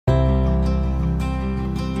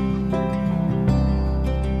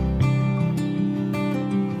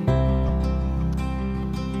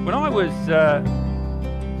was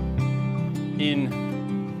in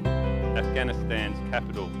Afghanistan's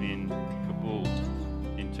capital in Kabul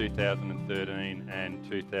in 2013 and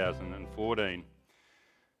 2014.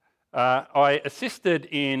 I assisted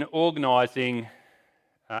in organising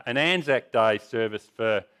an Anzac Day service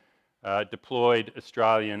for deployed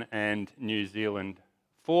Australian and New Zealand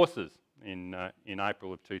forces in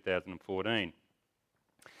April of 2014.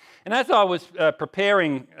 And as I was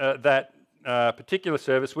preparing that particular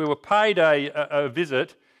service, we were paid a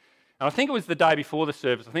visit, and I think it was the day before the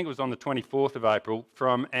service, I think it was on the 24th of April,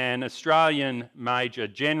 from an Australian Major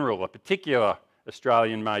General, a particular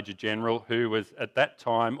Australian Major General who was at that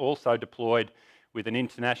time also deployed with an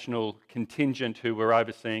international contingent who were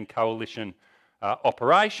overseeing coalition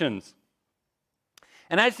operations.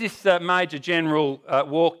 And as this Major General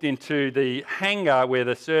walked into the hangar where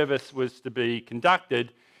the service was to be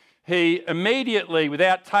conducted, he immediately,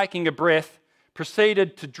 without taking a breath,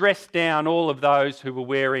 proceeded to dress down all of those who were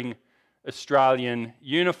wearing Australian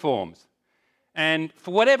uniforms. And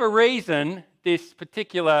for whatever reason, this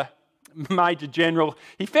particular Major General,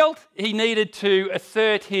 he felt he needed to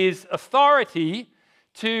assert his authority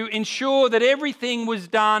to ensure that everything was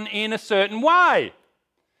done in a certain way.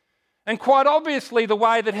 And quite obviously, the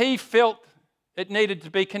way that he felt it needed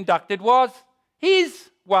to be conducted was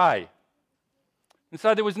his way. And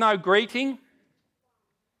so there was no greeting,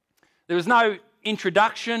 there was no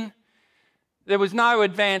introduction, there was no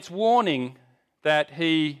advance warning that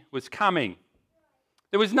he was coming.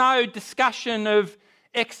 There was no discussion of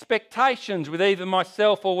expectations with either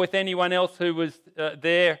myself or with anyone else who was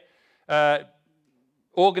there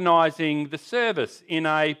organising the service in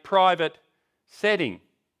a private setting.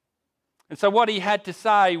 And so what he had to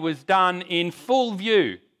say was done in full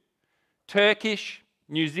view. Turkish,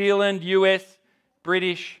 New Zealand, US,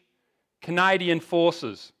 British, Canadian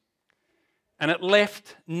forces. And it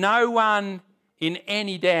left no one in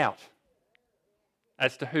any doubt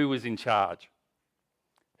as to who was in charge.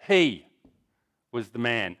 He was the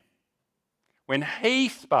man. When he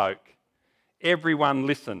spoke, everyone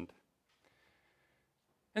listened.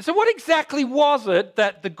 And so what exactly was it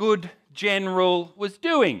that the good general was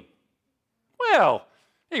doing? Well,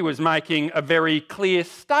 he was making a very clear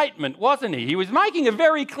statement, wasn't he? He was making a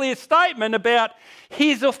very clear statement about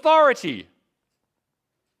his authority.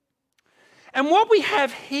 And what we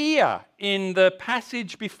have here in the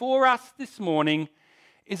passage before us this morning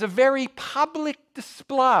is a very public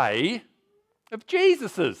display of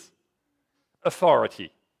Jesus'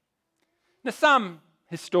 authority. Now, some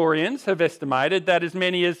historians have estimated that as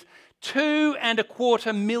many as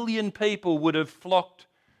 2.25 million people would have flocked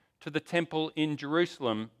to the temple in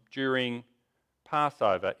Jerusalem during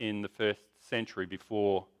Passover in the first century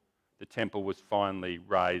before the temple was finally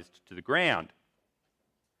razed to the ground.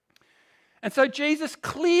 And so Jesus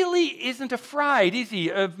clearly isn't afraid, is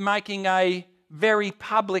he, of making a very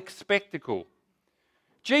public spectacle.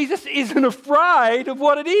 Jesus isn't afraid of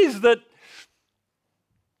what it is that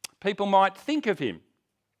people might think of him.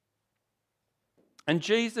 And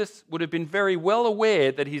Jesus would have been very well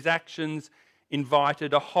aware that his actions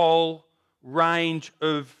invited a whole range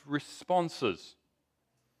of responses,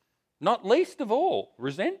 not least of all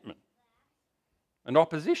resentment and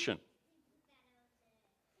opposition.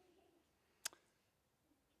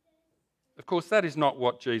 Of course, that is not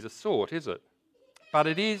what Jesus sought, is it? But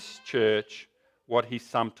it is, church, what he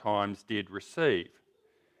sometimes did receive.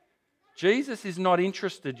 Jesus is not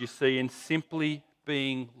interested, you see, in simply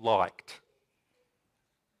being liked.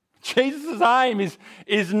 Jesus' aim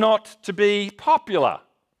is not to be popular.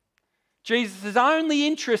 Jesus' only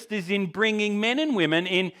interest is in bringing men and women,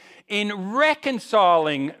 in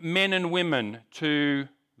reconciling men and women to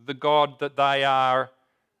the God that they are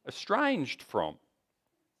estranged from.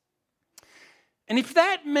 And if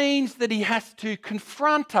that means that he has to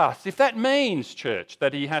confront us, if that means, church,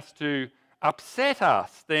 that he has to upset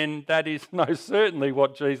us, then that is most certainly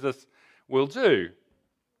what Jesus will do.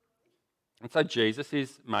 And so Jesus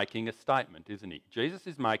is making a statement, isn't he? Jesus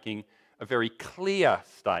is making a very clear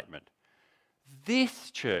statement. This,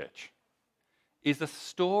 church, is a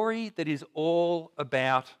story that is all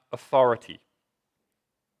about authority.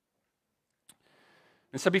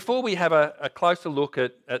 And so before we have a closer look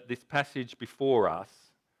at this passage before us,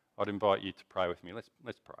 I'd invite you to pray with me.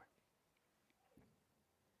 Let's pray.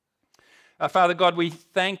 Father God, we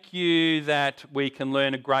thank you that we can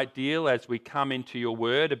learn a great deal as we come into your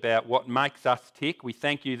word about what makes us tick. We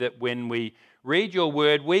thank you that when we read your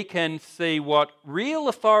word, we can see what real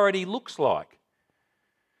authority looks like.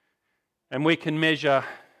 And we can measure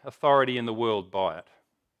authority in the world by it.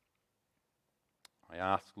 I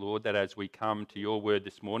ask, Lord, that as we come to your word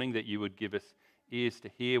this morning, that you would give us ears to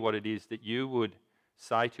hear what it is that you would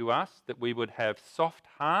say to us, that we would have soft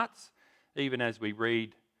hearts, even as we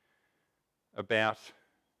read about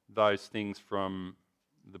those things from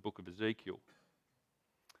the book of Ezekiel.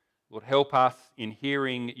 Lord, help us in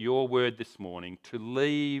hearing your word this morning to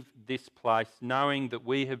leave this place knowing that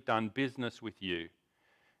we have done business with you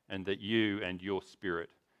and that you and your Spirit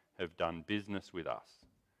have done business with us.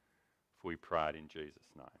 For we pray it in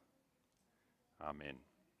Jesus' name. Amen.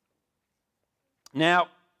 Now,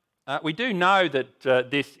 we do know that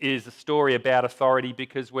this is a story about authority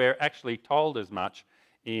because we're actually told as much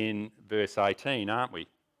in verse 18, aren't we?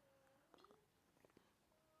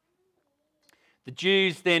 The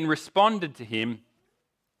Jews then responded to him,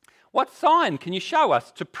 "What sign can you show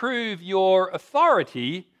us to prove your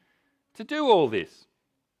authority to do all this?"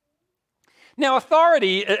 Now,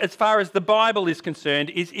 authority, as far as the Bible is concerned,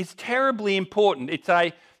 is terribly important. It's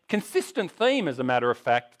a consistent theme, as a matter of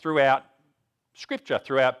fact, throughout Scripture,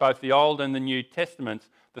 throughout both the Old and the New Testaments.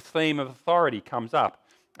 The theme of authority comes up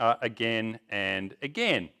again and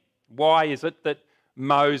again. Why is it that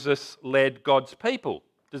Moses led God's people?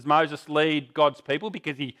 Does Moses lead God's people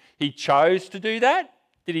because he chose to do that?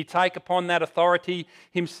 Did he take upon that authority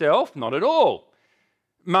himself? Not at all.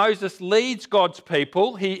 Moses leads God's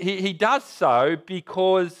people. He does so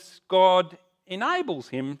because God enables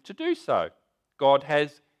him to do so. God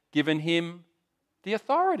has given him the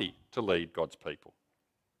authority to lead God's people.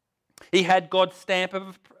 He had God's stamp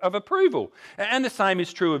of approval. And the same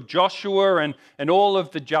is true of Joshua and all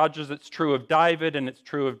of the judges. It's true of David and it's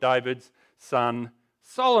true of David's son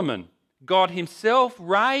Solomon. God himself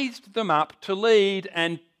raised them up to lead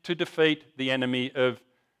and to defeat the enemy of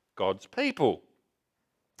God's people.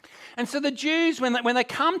 And so the Jews, when they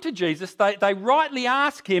come to Jesus, they rightly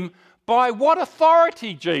ask him, "By what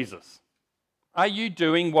authority, Jesus, are you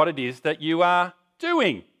doing what it is that you are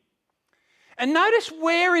doing?" And notice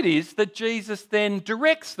where it is that Jesus then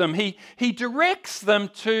directs them. He directs them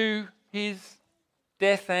to his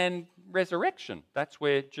death and resurrection. That's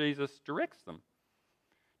where Jesus directs them.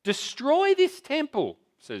 "Destroy this temple,"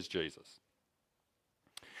 says Jesus,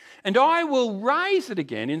 "and I will raise it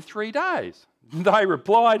again in 3 days." They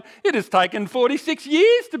replied, "It has taken 46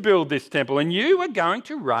 years to build this temple, and you are going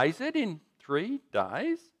to raise it in 3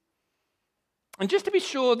 days? And just to be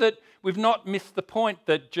sure that we've not missed the point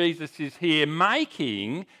that Jesus is here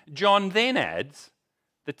making, John then adds,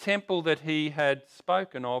 the temple that he had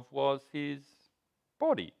spoken of was his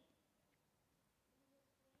body.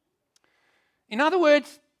 In other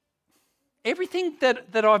words, everything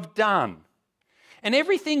that I've done and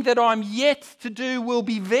everything that I'm yet to do will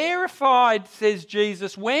be verified, says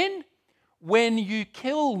Jesus, when? When you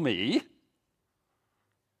kill me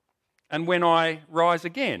and when I rise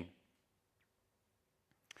again.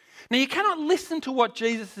 Now, you cannot listen to what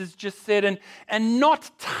Jesus has just said and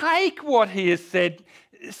not take what he has said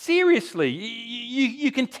seriously.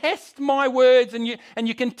 You can test my words and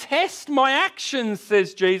you can test my actions,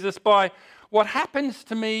 says Jesus, by what happens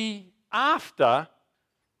to me after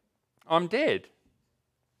I'm dead.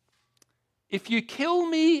 If you kill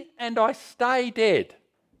me and I stay dead,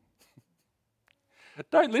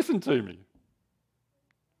 don't listen to me.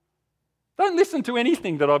 Don't listen to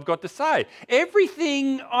anything that I've got to say.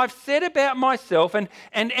 Everything I've said about myself and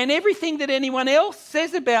everything that anyone else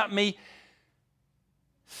says about me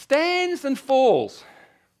stands and falls,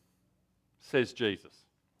 says Jesus,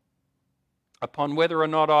 upon whether or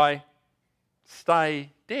not I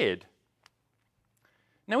stay dead.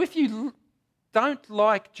 Now, if you don't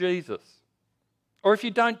like Jesus, or if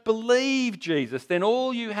you don't believe Jesus, then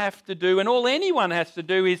all you have to do, and all anyone has to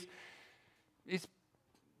do, is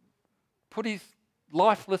put his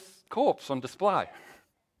lifeless corpse on display.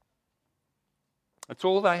 That's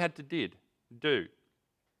all they had to do.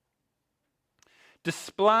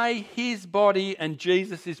 Display his body, and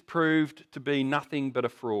Jesus is proved to be nothing but a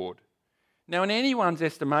fraud. Now, in anyone's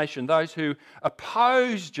estimation, those who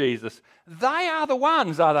oppose Jesus, they are the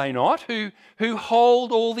ones, are they not, who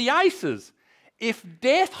hold all the aces. If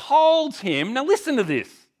death holds him, now listen to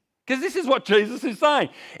this, because this is what Jesus is saying.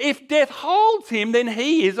 If death holds him, then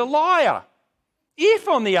he is a liar. If,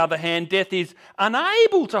 on the other hand, death is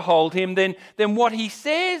unable to hold him, then what he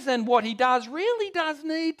says and what he does really does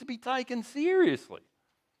need to be taken seriously.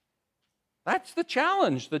 That's the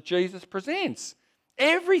challenge that Jesus presents.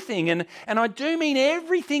 Everything, and I do mean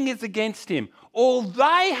everything, is against him. All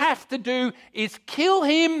they have to do is kill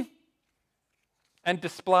him and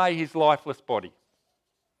display his lifeless body.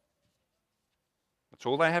 That's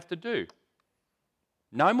all they have to do.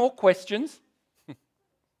 No more questions.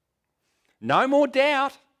 No more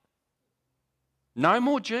doubt. No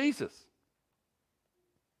more Jesus.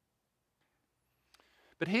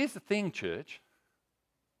 But here's the thing, church.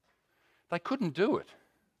 They couldn't do it.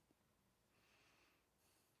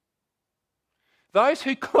 Those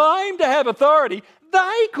who claim to have authority,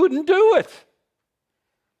 they couldn't do it.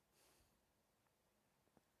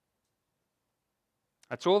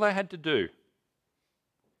 That's all they had to do.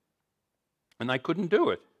 And they couldn't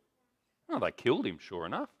do it. Well, they killed him, sure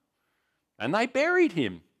enough. And they buried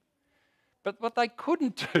him. But what they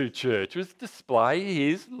couldn't do, church, was display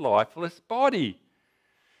his lifeless body.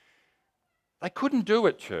 They couldn't do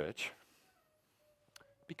it, church,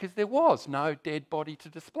 because there was no dead body to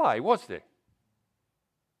display, was there?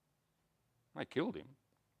 They killed him.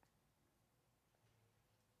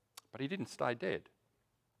 But he didn't stay dead.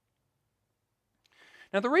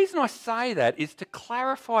 Now, the reason I say that is to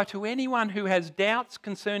clarify to anyone who has doubts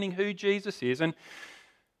concerning who Jesus is, and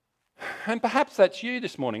perhaps that's you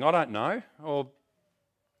this morning, I don't know, or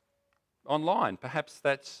online, perhaps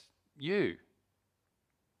that's you.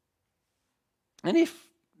 And if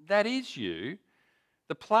that is you,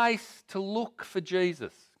 the place to look for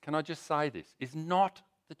Jesus, can I just say this, is not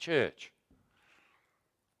the church.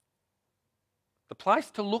 The place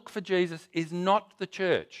to look for Jesus is not the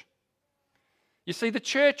church. You see, the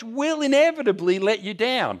church will inevitably let you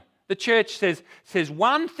down. The church says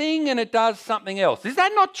one thing and it does something else. Is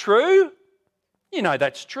that not true? You know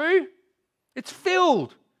that's true. It's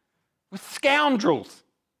filled with scoundrels.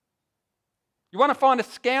 You want to find a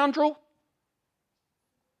scoundrel?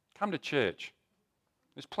 Come to church.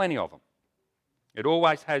 There's plenty of them. It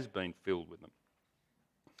always has been filled with them.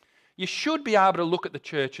 You should be able to look at the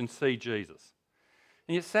church and see Jesus.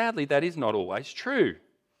 And yet sadly that is not always true.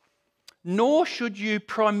 Nor should you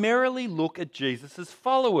primarily look at Jesus'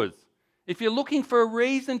 followers. If you're looking for a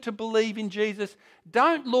reason to believe in Jesus,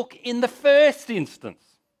 don't look in the first instance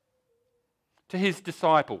to his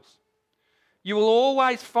disciples. You will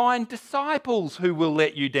always find disciples who will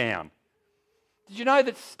let you down. Did you know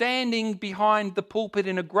that standing behind the pulpit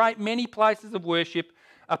in a great many places of worship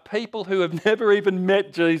are people who have never even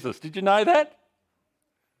met Jesus? Did you know that?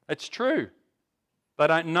 It's true. They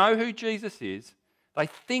don't know who Jesus is. They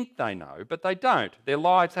think they know, but they don't. Their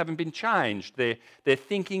lives haven't been changed. Their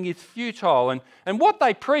thinking is futile. And what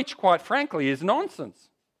they preach, quite frankly, is nonsense.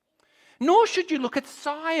 Nor should you look at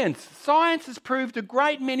science. Science has proved a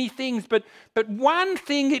great many things, but one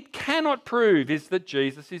thing it cannot prove is that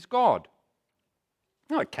Jesus is God.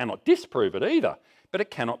 No, it cannot disprove it either, but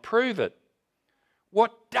it cannot prove it.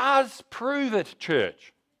 What does prove it,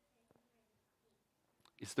 church,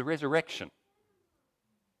 is the resurrection.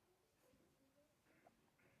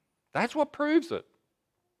 That's what proves it.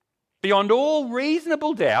 Beyond all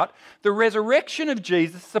reasonable doubt, the resurrection of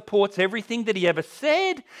Jesus supports everything that he ever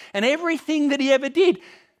said and everything that he ever did.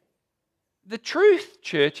 The truth,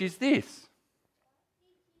 church, is this.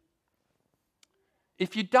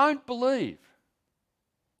 If you don't believe,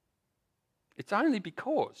 it's only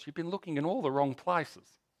because you've been looking in all the wrong places.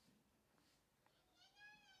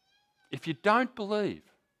 If you don't believe,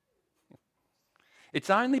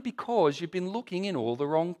 it's only because you've been looking in all the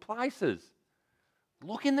wrong places.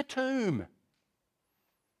 Look in the tomb.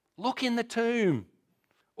 Look in the tomb.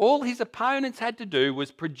 All his opponents had to do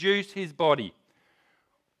was produce his body.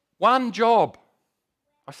 One job.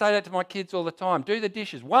 I say that to my kids all the time. Do the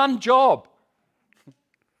dishes. One job.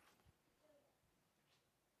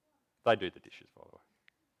 They do the dishes, by the way.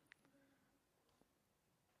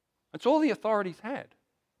 That's all the authorities had.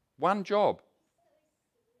 One job.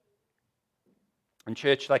 And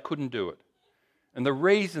church, they couldn't do it. And the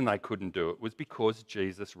reason they couldn't do it was because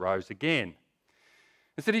Jesus rose again.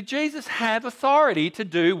 And so did Jesus have authority to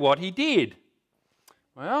do what he did?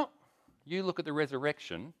 Well, you look at the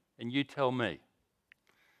resurrection and you tell me.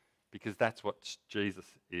 Because that's what Jesus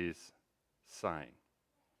is saying.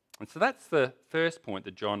 And so that's the first point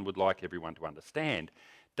that John would like everyone to understand.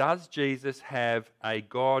 Does Jesus have a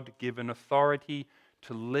God-given authority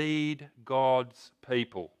to lead God's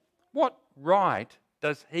people? What right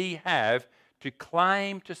does he have to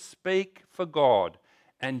claim to speak for God?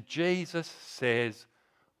 And Jesus says,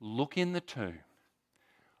 look in the tomb.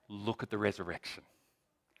 Look at the resurrection.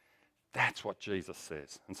 That's what Jesus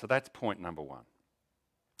says. And so that's point number one.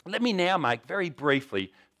 Let me now make very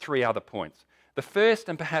briefly three other points. The first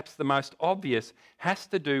and perhaps the most obvious has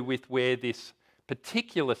to do with where this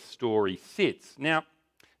particular story sits. Now,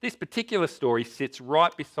 this particular story sits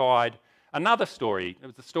right beside another story. It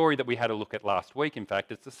was the story that we had a look at last week. In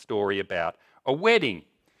fact, it's a story about a wedding.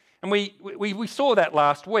 And we saw that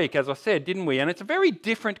last week, as I said, didn't we? And it's a very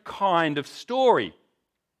different kind of story.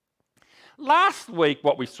 Last week,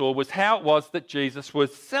 what we saw was how it was that Jesus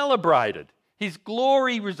was celebrated. His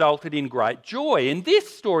glory resulted in great joy. In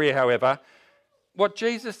this story, however, what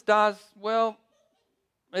Jesus does, well,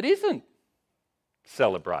 it isn't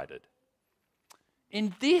celebrated.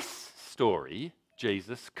 In this story,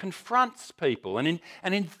 Jesus confronts people. And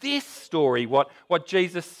in this story, what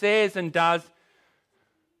Jesus says and does,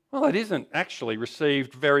 well, it isn't actually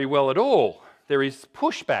received very well at all. There is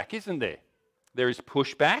pushback, isn't there? There is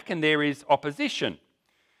pushback and there is opposition.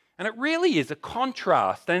 And it really is a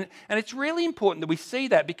contrast. And it's really important that we see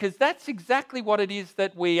that, because that's exactly what it is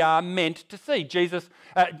that we are meant to see.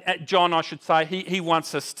 John, I should say, he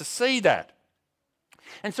wants us to see that.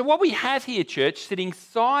 And so what we have here, church, sitting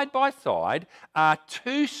side by side, are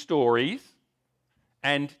two stories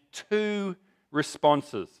and two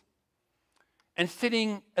responses. And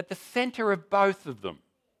sitting at the centre of both of them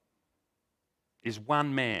is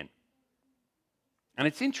one man. And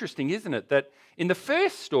it's interesting, isn't it, that in the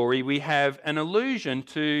first story we have an allusion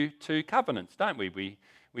to two covenants, don't we?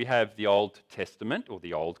 We have the Old Testament, or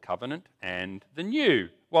the Old Covenant, and the New.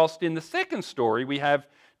 Whilst in the second story we have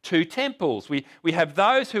two temples. We have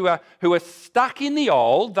those who are stuck in the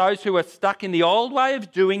old, those who are stuck in the old way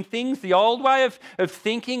of doing things, the old way of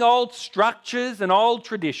thinking, old structures and old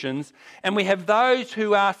traditions. And we have those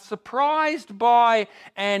who are surprised by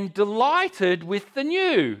and delighted with the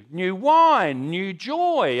new wine, new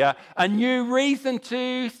joy, a new reason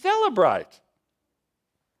to celebrate.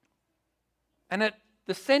 And at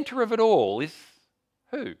the centre of it all is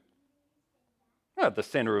who? Well, at the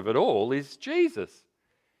centre of it all is Jesus.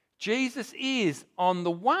 Jesus is, on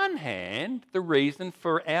the one hand, the reason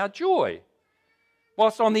for our joy,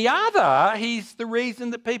 whilst on the other, he's the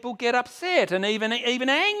reason that people get upset and even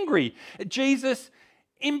angry. Jesus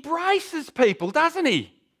embraces people, doesn't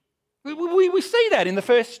he? We see that in the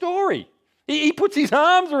first story. He puts his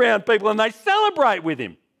arms around people and they celebrate with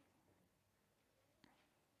him.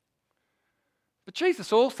 But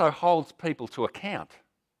Jesus also holds people to account.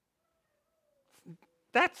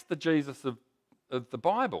 That's the Jesus of the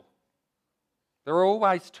Bible. There are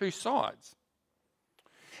always two sides.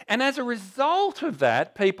 And as a result of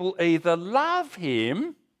that, people either love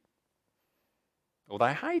him or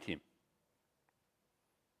they hate him.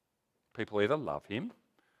 People either love him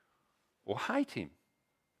or hate him.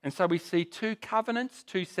 And so we see two covenants,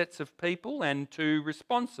 two sets of people, and two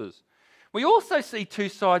responses. We also see two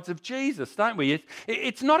sides of Jesus, don't we?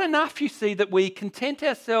 It's not enough, you see, that we content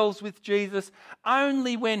ourselves with Jesus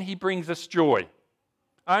only when he brings us joy.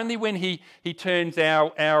 Only when he turns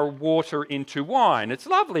our water into wine. It's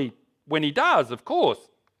lovely when he does, of course.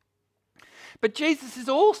 But Jesus is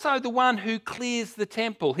also the one who clears the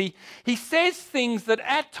temple. He says things that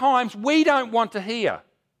at times we don't want to hear.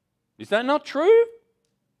 Is that not true?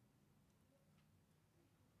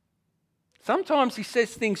 Sometimes he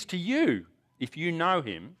says things to you, if you know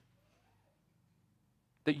him,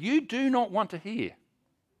 that you do not want to hear.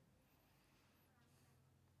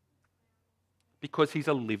 Because he's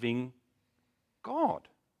a living God.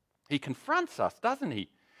 He confronts us, doesn't he?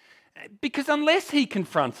 Because unless he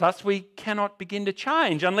confronts us, we cannot begin to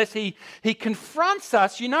change. Unless he confronts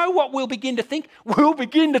us, you know what we'll begin to think? We'll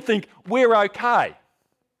begin to think we're okay.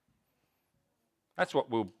 That's what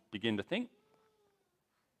we'll begin to think.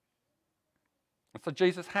 And so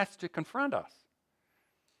Jesus has to confront us.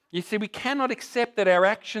 You see, we cannot accept that our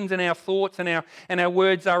actions and our thoughts and our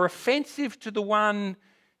words are offensive to the one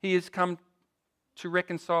he has come to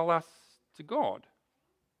reconcile us to God.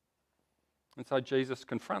 And so Jesus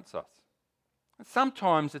confronts us. And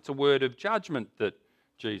sometimes it's a word of judgment that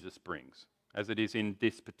Jesus brings, as it is in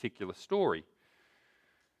this particular story.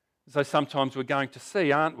 So sometimes we're going to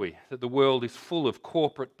see, aren't we, that the world is full of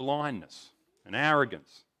corporate blindness and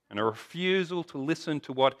arrogance and a refusal to listen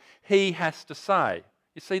to what he has to say.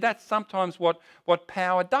 You see, that's sometimes what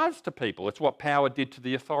power does to people. It's what power did to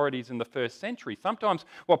the authorities in the first century. Sometimes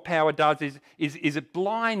what power does is it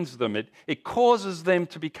blinds them. It causes them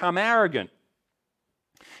to become arrogant.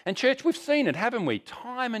 And church, we've seen it, haven't we?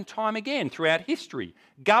 Time and time again throughout history.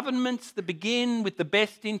 Governments that begin with the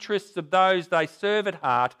best interests of those they serve at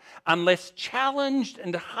heart, unless challenged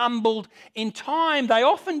and humbled in time, they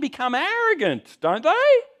often become arrogant, don't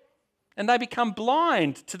they? And they become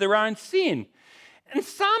blind to their own sin. And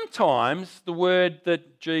sometimes the word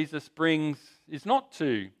that Jesus brings is not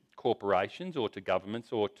to corporations or to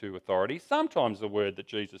governments or to authorities. Sometimes the word that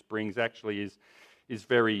Jesus brings actually is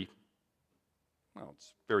very, well,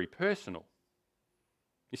 it's very personal.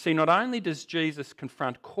 You see, not only does Jesus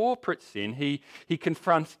confront corporate sin, he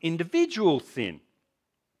confronts individual sin.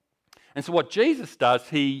 And so what Jesus does,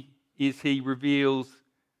 he reveals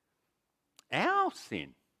our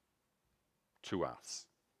sin to us.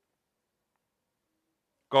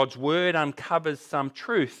 God's word uncovers some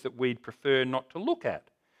truth that we'd prefer not to look at.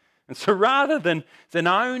 And so rather than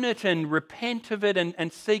own it and repent of it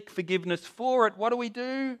and seek forgiveness for it, what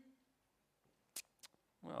do?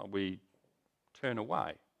 Well, we turn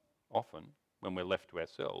away often when we're left to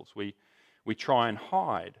ourselves. We try and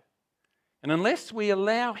hide. And unless we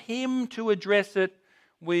allow him to address it,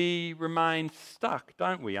 we remain stuck,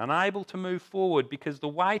 don't we? Unable to move forward because the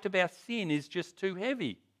weight of our sin is just too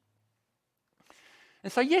heavy.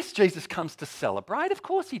 And so, yes, Jesus comes to celebrate. Of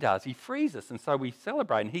course he does. He frees us, and so we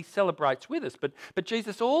celebrate, and he celebrates with us. But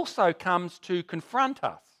Jesus also comes to confront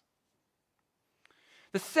us.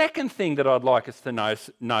 The second thing that I'd like us to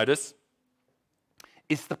notice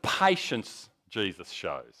is the patience Jesus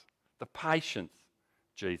shows. The patience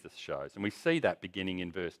Jesus shows. And we see that beginning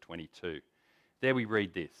in verse 22. There we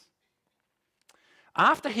read this.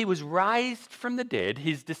 After he was raised from the dead,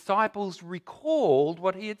 his disciples recalled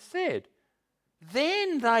what he had said.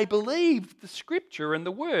 Then they believed the scripture and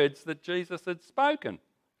the words that Jesus had spoken.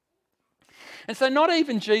 And so not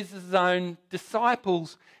even Jesus' own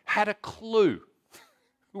disciples had a clue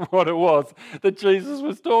what it was that Jesus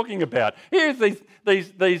was talking about. Here's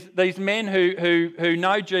these men who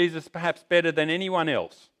know Jesus perhaps better than anyone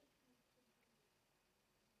else.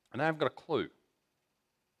 And they haven't got a clue.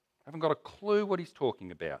 They haven't got a clue what he's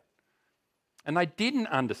talking about. And they didn't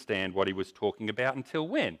understand what he was talking about until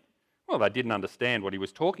when? Well, they didn't understand what he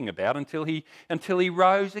was talking about until he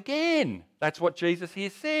rose again. That's what Jesus here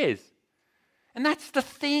says. And that's the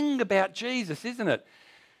thing about Jesus, isn't it?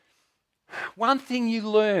 One thing you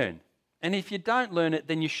learn, and if you don't learn it,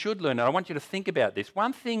 then you should learn it. I want you to think about this.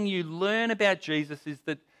 One thing you learn about Jesus is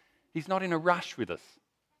that he's not in a rush with us.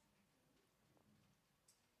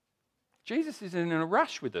 Jesus isn't in a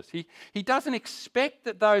rush with us. He doesn't expect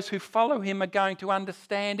that those who follow him are going to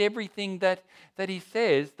understand everything that he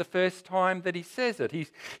says the first time that he says it.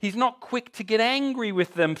 He's not quick to get angry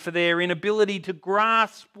with them for their inability to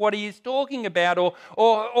grasp what he is talking about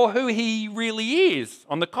or who he really is.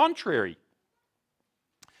 On the contrary,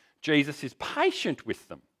 Jesus is patient with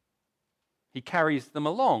them. He carries them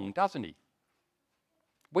along, doesn't he?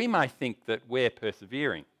 We may think that we're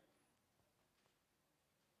persevering.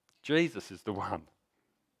 Jesus is the one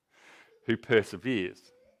who perseveres.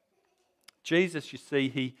 Jesus, you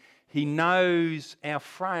see, he knows our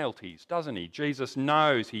frailties, doesn't he? Jesus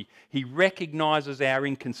knows, he recognises our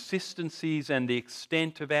inconsistencies and the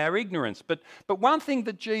extent of our ignorance. But one thing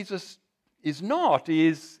that Jesus is not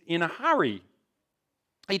is in a hurry.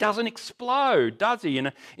 He doesn't explode, does he?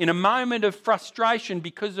 In a moment of frustration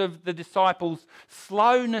because of the disciples'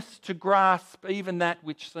 slowness to grasp even that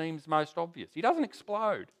which seems most obvious. He doesn't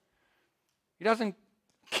explode. He doesn't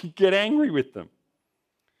get angry with them.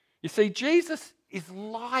 You see, Jesus is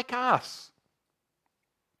like us.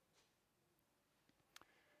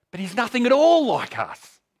 But he's nothing at all like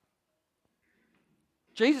us.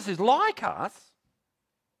 Jesus is like us,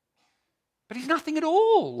 but he's nothing at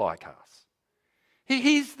all like us.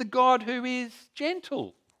 He's the God who is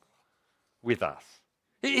gentle with us.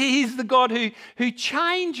 He's the God who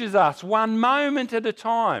changes us one moment at a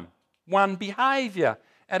time, one behaviour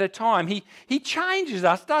at a time. He changes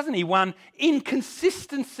us, doesn't he? One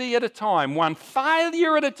inconsistency at a time, one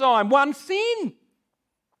failure at a time, one sin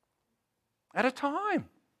at a time.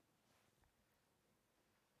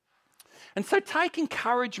 And so take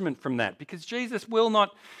encouragement from that, because Jesus will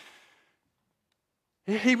not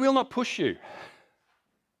push you.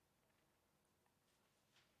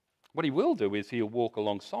 What he will do is he'll walk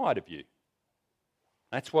alongside of you.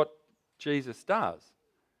 That's what Jesus does.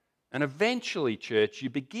 And eventually, church, you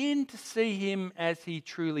begin to see him as he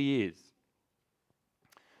truly is.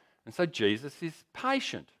 And so Jesus is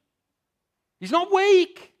patient. He's not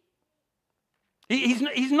weak.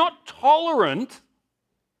 He's not tolerant.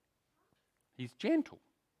 He's gentle.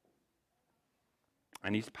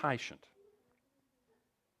 And he's patient.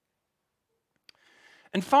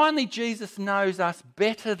 And finally, Jesus knows us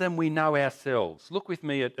better than we know ourselves. Look with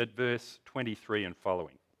me at verse 23 and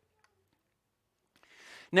following.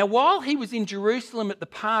 Now, while he was in Jerusalem at the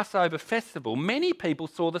Passover festival, many people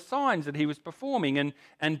saw the signs that he was performing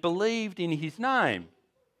and believed in his name.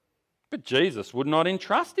 But Jesus would not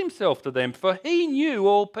entrust himself to them, for he knew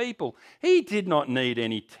all people. He did not need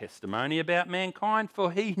any testimony about mankind,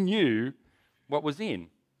 for he knew what was in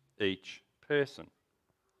each person.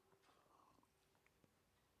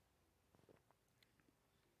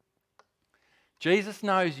 Jesus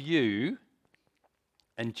knows you,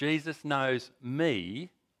 and Jesus knows me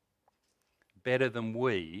better than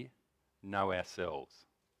we know ourselves.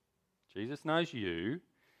 Jesus knows you,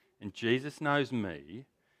 and Jesus knows me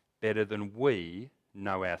better than we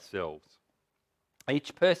know ourselves.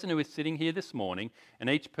 Each person who is sitting here this morning and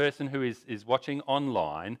each person who is watching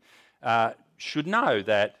online should know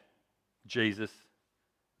that Jesus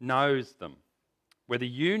knows them. Whether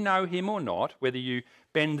you know him or not, whether you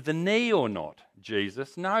bend the knee or not,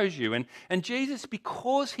 Jesus knows you. And Jesus,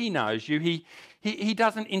 because he knows you, he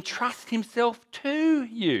doesn't entrust himself to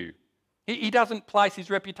you. He doesn't place his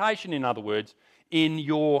reputation, in other words, in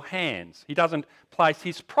your hands. He doesn't place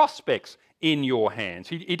his prospects in your hands.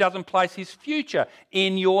 He doesn't place his future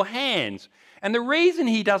in your hands. And the reason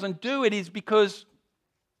he doesn't do it is because,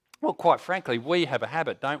 well, quite frankly, we have a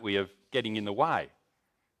habit, don't we, of getting in the way,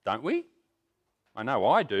 don't we? I know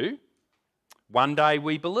I do. One day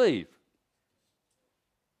we believe.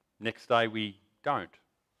 Next day we don't.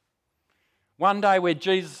 One day we're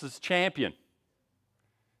Jesus' champion.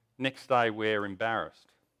 Next day we're embarrassed.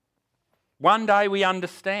 One day we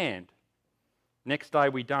understand. Next day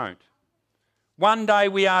we don't. One day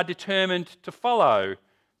we are determined to follow.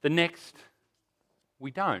 The next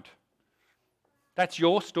we don't. That's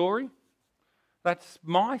your story. That's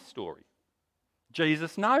my story.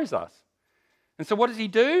 Jesus knows us. And so what does he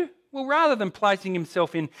do? Well, rather than placing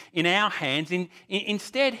himself in our hands,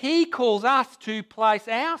 instead he calls us to place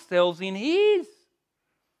ourselves in his.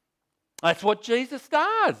 That's what Jesus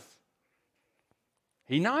does.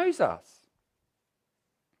 He knows us.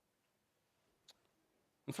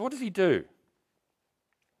 And so what does he do?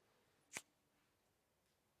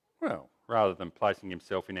 Well, rather than placing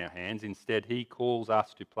himself in our hands, instead he calls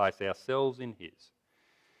us to place ourselves in his.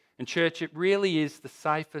 And church, it really is the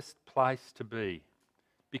safest place to be,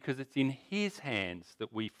 because it's in his hands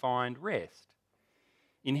that we find rest.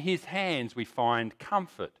 In his hands we find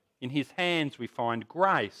comfort. In his hands we find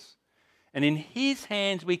grace. And in his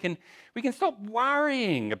hands we can stop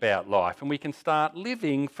worrying about life and we can start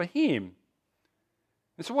living for him.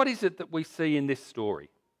 And so what is it that we see in this story?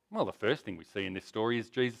 Well, the first thing we see in this story is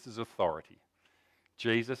Jesus' authority.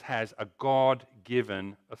 Jesus has a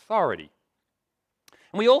God-given authority.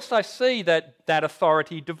 And we also see that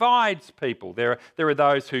authority divides people. There are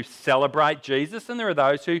those who celebrate Jesus and there are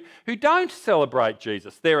those who don't celebrate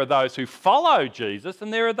Jesus. There are those who follow Jesus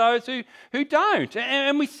and there are those who don't.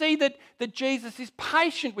 And we see that Jesus is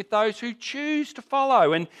patient with those who choose to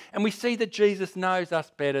follow. And we see that Jesus knows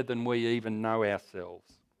us better than we even know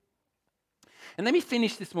ourselves. And let me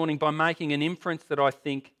finish this morning by making an inference that I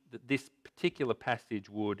think that this particular passage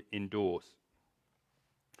would endorse.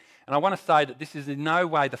 And I want to say that this is in no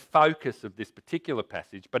way the focus of this particular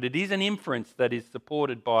passage, but it is an inference that is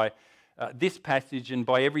supported by this passage and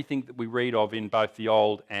by everything that we read of in both the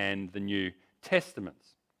Old and the New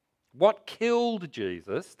Testaments. What killed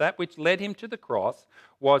Jesus, that which led him to the cross,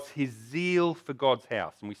 was his zeal for God's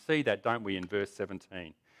house. And we see that, don't we, in verse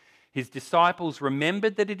 17. His disciples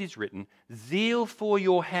remembered that it is written, "Zeal for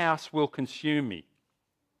your house will consume me."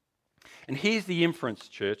 And here's the inference,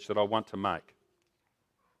 church, that I want to make.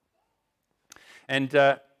 And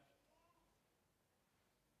I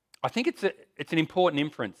think it's an important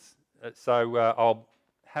inference. So I'll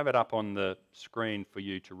have it up on the screen for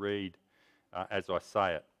you to read as I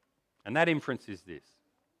say it. And that inference is this.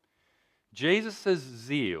 Jesus'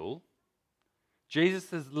 zeal,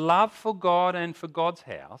 Jesus' love for God and for God's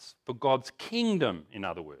house, for God's kingdom, in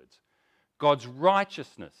other words, God's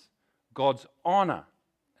righteousness, God's honour,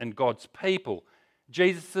 and God's people,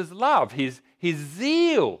 Jesus' love, his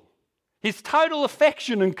zeal, his total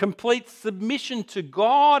affection and complete submission to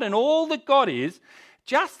God and all that God is,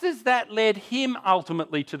 just as that led him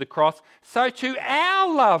ultimately to the cross, so too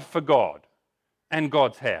our love for God and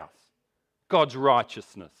God's house, God's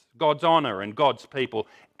righteousness, God's honour and God's people,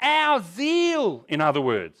 our zeal, in other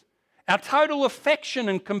words, our total affection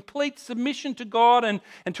and complete submission to God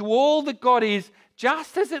and to all that God is,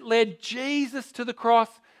 just as it led Jesus to the cross,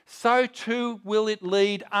 so too will it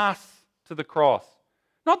lead us to the cross.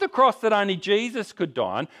 Not the cross that only Jesus could die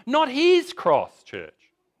on, not his cross,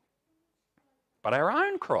 church, but our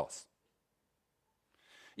own cross.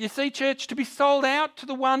 You see, church, to be sold out to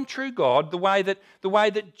the one true God, the way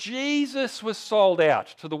that Jesus was sold out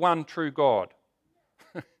to the one true God,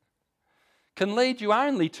 can lead you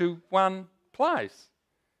only to one place.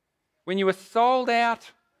 When you are sold out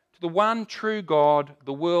to the one true God,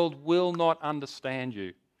 the world will not understand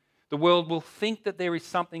you. The world will think that there is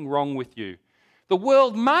something wrong with you. The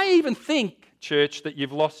world may even think, church, that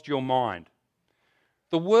you've lost your mind.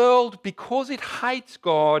 The world, because it hates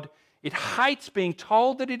God, it hates being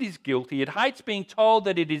told that it is guilty, it hates being told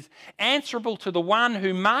that it is answerable to the one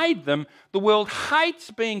who made them. The world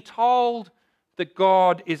hates being told that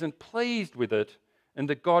God isn't pleased with it and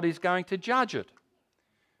that God is going to judge it.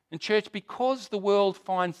 And church, because the world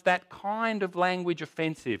finds that kind of language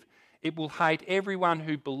offensive, It will hate everyone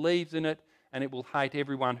who believes in it, and it will hate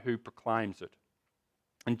everyone who proclaims it.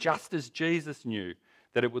 And just as Jesus knew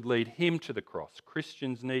that it would lead him to the cross,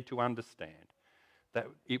 Christians need to understand that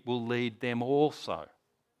it will lead them also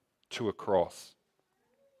to a cross.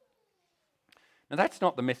 Now, that's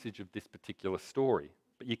not the message of this particular story,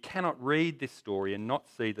 but you cannot read this story and not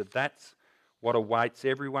see that that's what awaits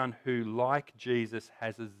everyone who, like Jesus,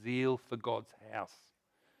 has a zeal for God's house.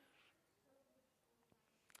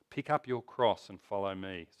 Pick up your cross and follow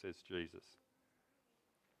me, says Jesus.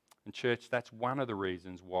 And church, that's one of the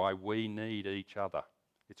reasons why we need each other.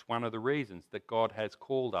 It's one of the reasons that God has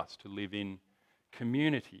called us to live in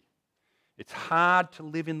community. It's hard to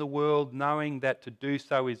live in the world knowing that to do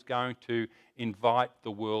so is going to invite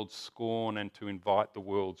the world's scorn and to invite the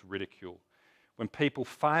world's ridicule. When people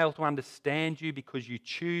fail to understand you because you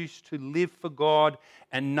choose to live for God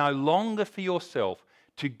and no longer for yourself,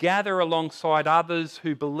 to gather alongside others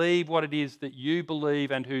who believe what it is that you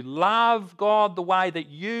believe and who love God the way that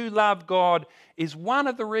you love God, is one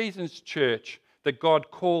of the reasons, church, that God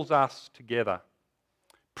calls us together.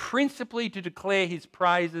 Principally to declare his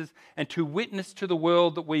praises and to witness to the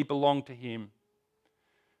world that we belong to him,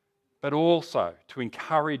 but also to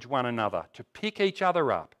encourage one another, to pick each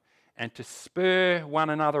other up and to spur one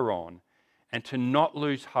another on, and to not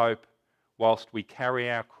lose hope whilst we carry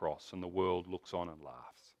our cross and the world looks on and laughs.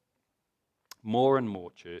 More and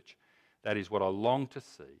more, church, that is what I long to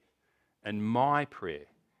see. And my prayer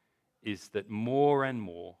is that more and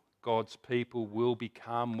more God's people will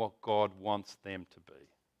become what God wants them to be.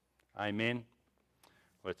 Amen.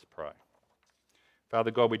 Let's pray. Father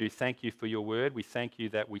God, we do thank you for your word. We thank you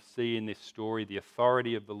that we see in this story the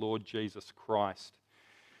authority of the Lord Jesus Christ.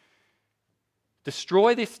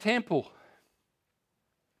 Destroy this temple,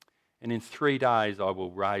 and in 3 days I will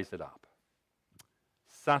raise it up.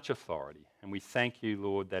 Such authority. And we thank you,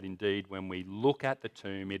 Lord, that indeed when we look at the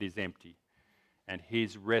tomb, it is empty. And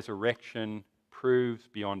his resurrection proves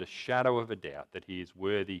beyond a shadow of a doubt that he is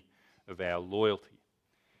worthy of our loyalty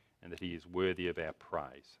and that he is worthy of our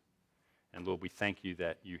praise. And Lord, we thank you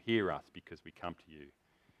that you hear us because we come to you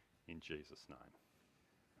in Jesus' name.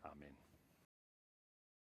 Amen.